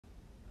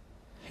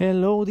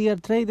Hello dear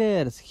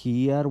traders,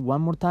 here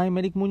one more time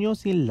Eric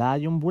Munoz in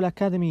Lion Bull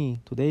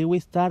Academy. Today we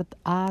start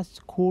a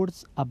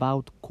course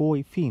about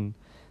Koifin,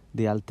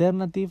 the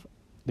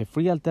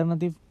free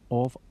alternative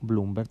of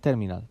Bloomberg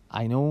Terminal.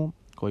 I know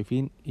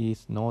Koifin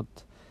is not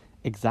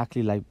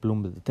exactly like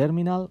Bloomberg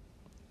Terminal.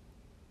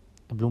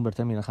 Bloomberg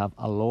Terminal have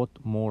a lot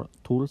more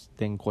tools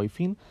than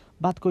Koifin,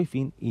 but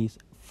Koifin is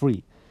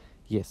free.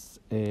 Yes,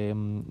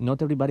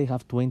 not everybody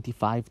have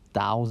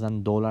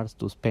 $25,000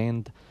 to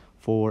spend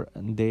for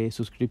the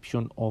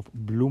subscription of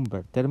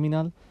Bloomberg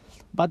Terminal,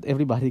 but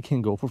everybody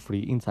can go for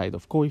free inside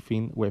of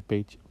Koifin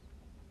webpage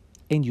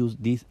and use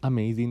this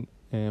amazing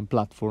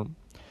platform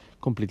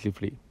completely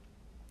free.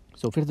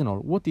 So first of all,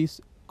 what is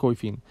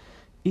Koifin?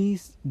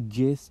 It's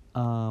just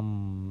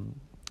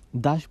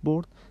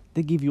dashboard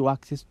they give you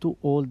access to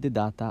all the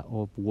data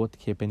of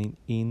what's happening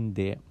in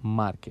the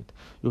market.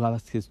 You have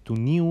access to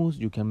news,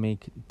 you can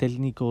make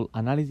technical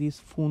analysis,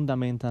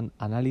 fundamental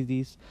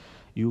analysis,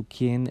 you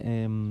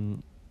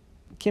can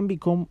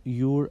become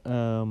your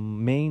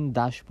main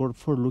dashboard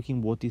for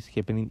looking what is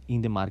happening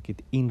in the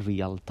market in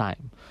real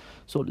time.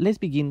 So let's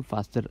begin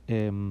faster.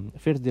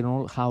 First of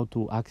all, how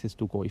to access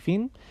to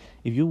Koifin.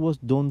 If you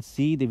don't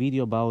see the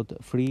video about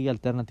free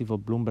alternative of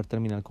Bloomberg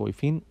Terminal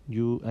Koifin,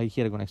 here I'm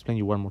going to explain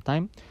you one more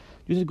time.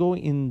 You just go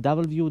in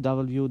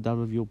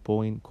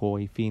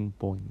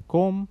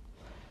www.koifin.com.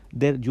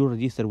 There you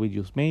register with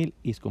your mail.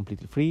 It's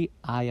completely free.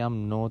 I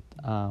am not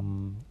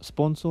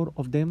sponsor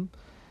of them.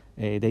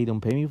 They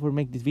don't pay me for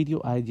make this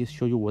video. I just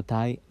show you what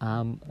I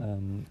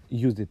am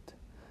used it,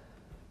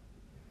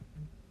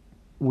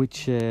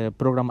 which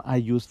program I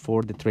use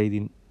for the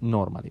trading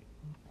normally.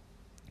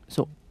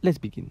 So let's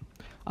begin.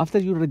 After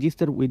you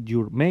register with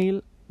your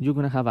mail, you're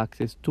gonna have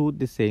access to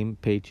the same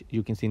page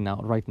you can see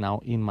right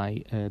now in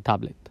my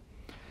tablet.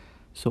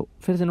 So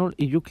first of all,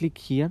 if you click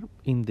here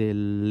in the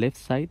left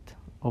side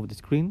of the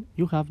screen,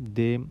 you have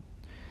the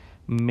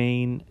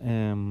main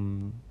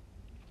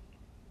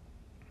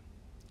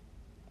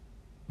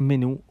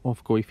menu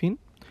of Koifin.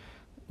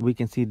 We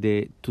can see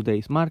the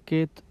today's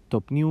market,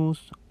 top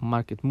news,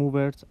 market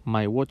movers,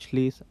 my watch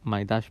list,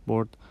 my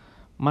dashboard,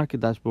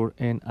 market dashboard,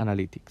 and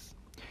analytics.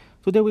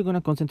 Today we're going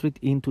to concentrate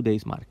in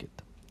today's market.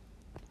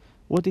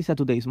 What is a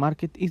today's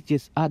market? It's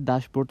just a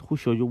dashboard who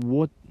show you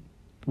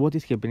what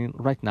is happening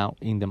right now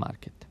in the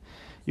market.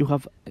 You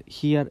have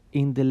here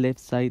in the left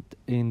side,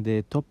 in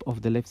the top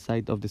of the left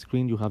side of the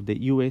screen, you have the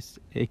US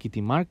equity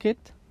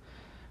market,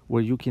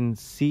 where you can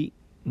see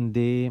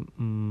the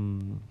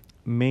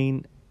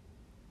main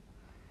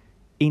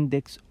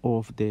index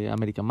of the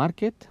American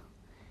market.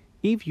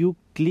 If you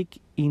click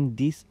in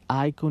this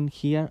icon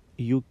here,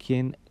 you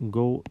can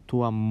go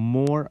to a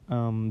more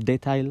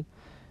detailed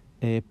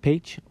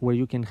page where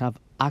you can have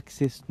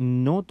access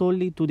not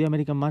only to the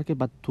American market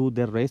but to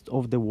the rest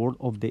of the world,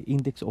 of the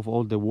index of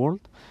all the world.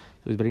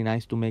 So it's very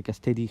nice to make a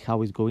study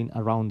how it's going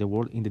around the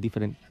world in the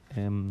different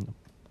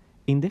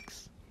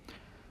index.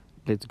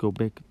 Let's go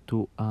back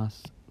to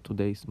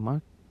today's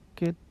market.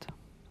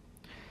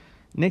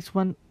 Next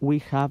one, we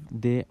have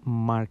the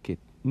market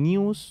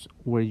news,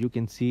 where you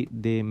can see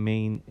the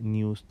main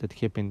news that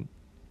happen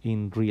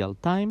in real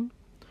time.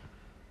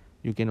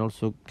 You can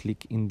also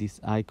click in this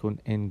icon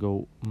and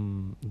go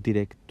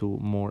direct to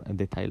more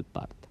detailed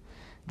part.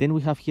 Then we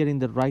have here in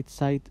the right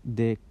side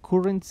the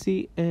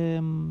currency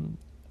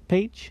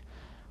page,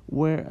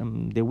 where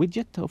the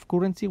widget of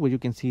currency, where you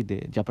can see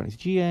the Japanese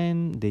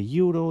yen, the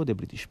euro, the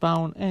British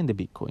pound, and the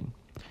Bitcoin.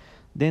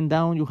 Then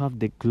down you have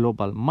the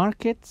global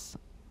markets.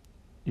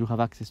 You have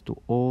access to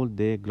all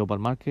the global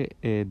market,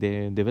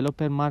 the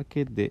developer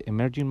market, the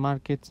emerging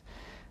markets,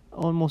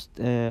 almost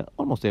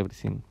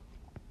everything.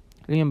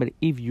 Remember,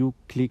 if you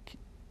click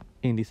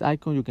in this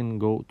icon, you can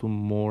go to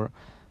more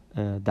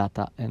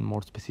data and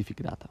more specific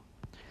data.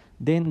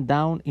 Then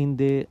down in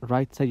the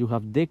right side, you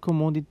have the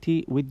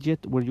commodity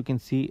widget, where you can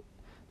see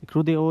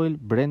crude oil,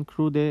 Brent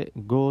crude,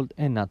 gold,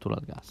 and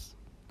natural gas.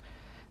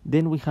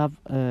 Then we have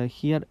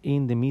here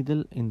in the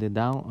middle, in the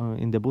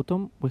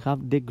bottom, we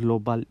have the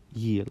global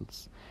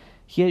yields.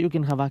 Here you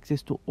can have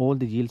access to all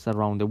the yields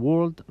around the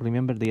world.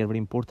 Remember, they are very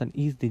important.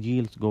 Is the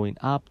yields going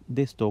up,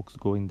 the stocks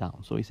going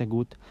down? So it's a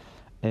good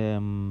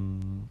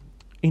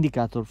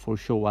indicator for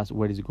show us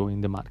where is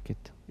going the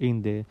market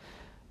in the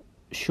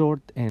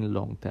short and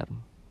long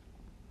term.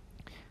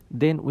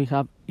 Then we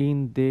have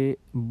in the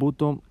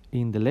bottom,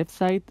 in the left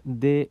side,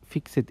 the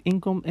fixed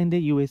income and the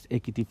US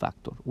equity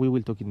factor. We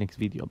will talk in next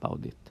video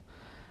about it.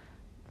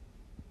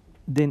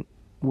 Then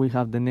we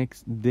have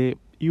the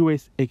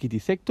US equity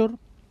sector.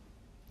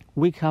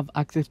 We have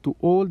access to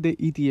all the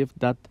ETF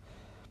that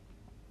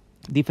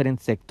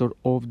different sector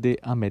of the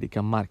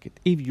American market.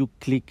 If you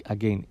click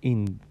again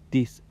in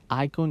this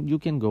icon, you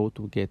can go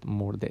to get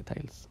more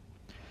details.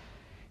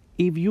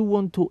 If you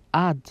want to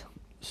add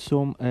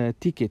some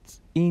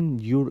tickets in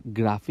your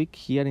graphic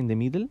here in the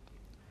middle,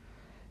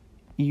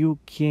 you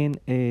can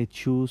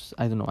choose,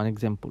 I don't know, an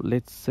example.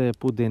 Let's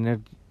put the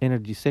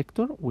energy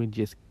sector. We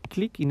just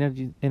click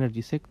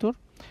energy sector,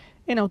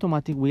 and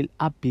automatically will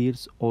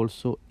appears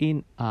also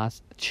in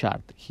as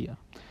chart here.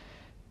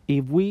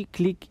 If we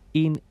click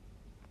in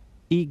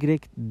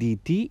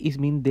YDT, it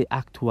means the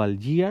actual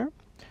year.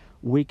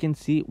 We can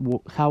see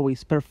how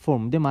is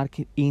performed the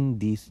market in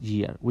this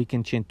year. We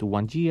can change to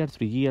 1 year,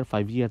 3 year,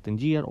 5 year, 10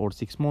 year, or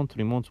 6 months,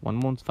 3 months, 1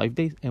 month, 5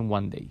 days, and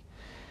 1 day.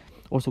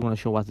 Also going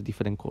to show us the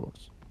different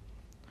colors.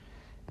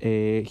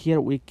 Here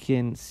we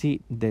can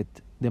see that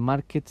the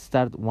market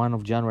start 1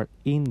 of January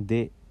in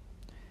the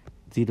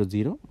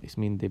 00. This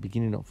means the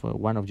beginning of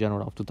 1 of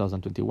January of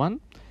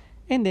 2021.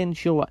 And then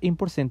show in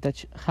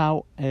percentage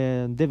how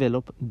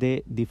develop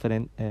the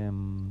different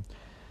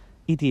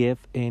ETF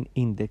and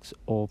index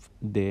of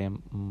the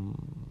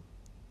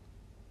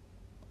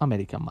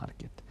American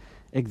market.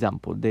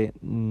 Example, the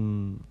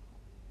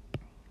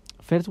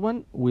first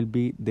one will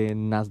be the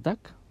Nasdaq.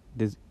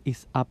 This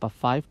is up at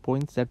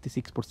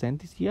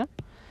 5.36% this year.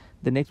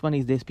 The next one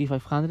is the SP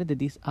 500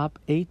 that is up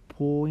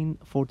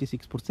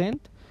 8.46%.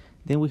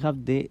 Then we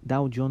have the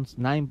Dow Jones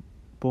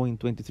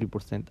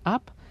 9.23%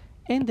 up.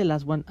 And the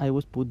last one I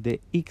was put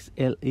the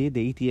XLE,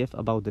 the ETF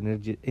about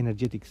the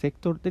energetic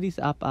sector that is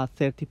up at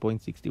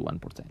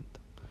 30.61%.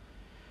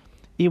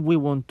 If we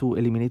want to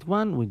eliminate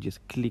one, we just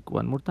click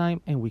one more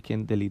time and we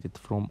can delete it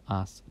from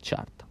as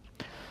chart.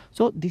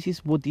 So this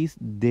is what is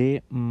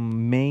the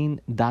main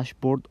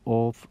dashboard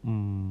of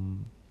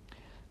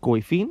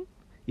Koifin.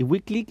 If we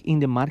click in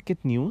the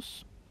market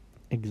news,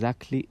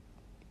 exactly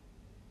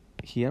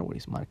here, where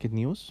is market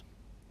news,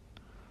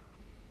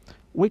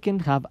 we can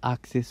have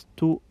access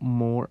to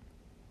more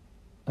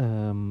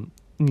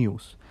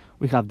news.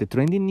 We have the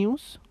trending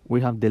news,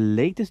 we have the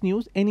latest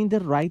news, and in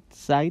the right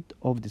side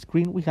of the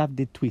screen we have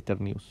the Twitter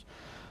news.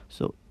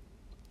 So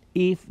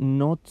if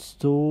not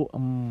so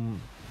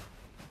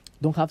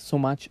don't have so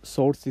much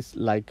sources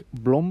like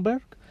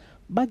Bloomberg,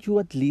 but you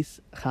at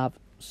least have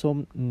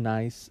some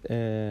nice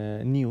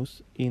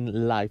news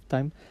in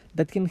lifetime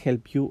that can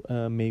help you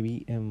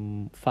maybe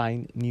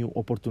find new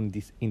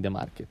opportunities in the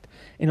market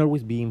and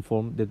always be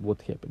informed that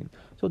what's happening.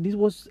 So this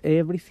was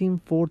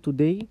everything for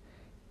today.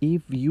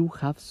 If you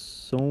have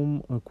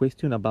some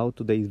question about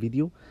today's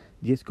video,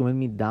 just comment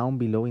me down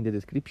below in the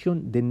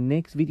description. The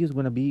next video is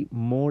going to be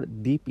more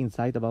deep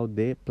insight about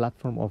the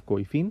platform of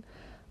Koifin.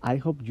 I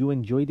hope you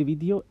enjoyed the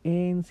video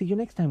and see you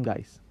next time,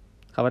 guys.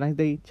 Have a nice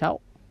day.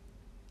 Ciao.